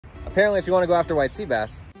Apparently, if you want to go after white sea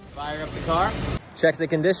bass, fire up the car, check the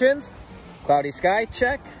conditions, cloudy sky,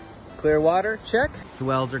 check, clear water, check,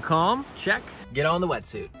 swells are calm, check, get on the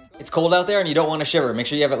wetsuit. It's cold out there and you don't want to shiver. Make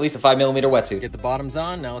sure you have at least a 5mm wetsuit. Get the bottoms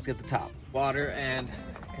on, now let's get the top. Water and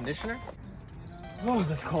conditioner. Oh,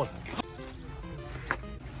 that's cold.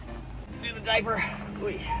 Do the diaper.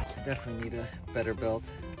 Oy. Definitely need a better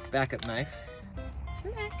built backup knife.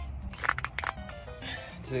 Snack.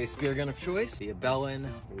 Today's spear gun of choice, the Abellin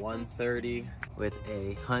 130 with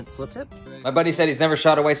a Hunt slip tip. My buddy said he's never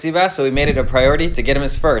shot a white sea bass, so we made it a priority to get him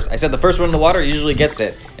his first. I said the first one in the water usually gets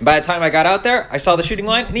it. And by the time I got out there, I saw the shooting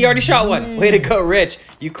line and he already shot one. Way to go, Rich.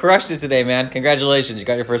 You crushed it today, man. Congratulations, you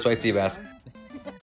got your first white sea bass.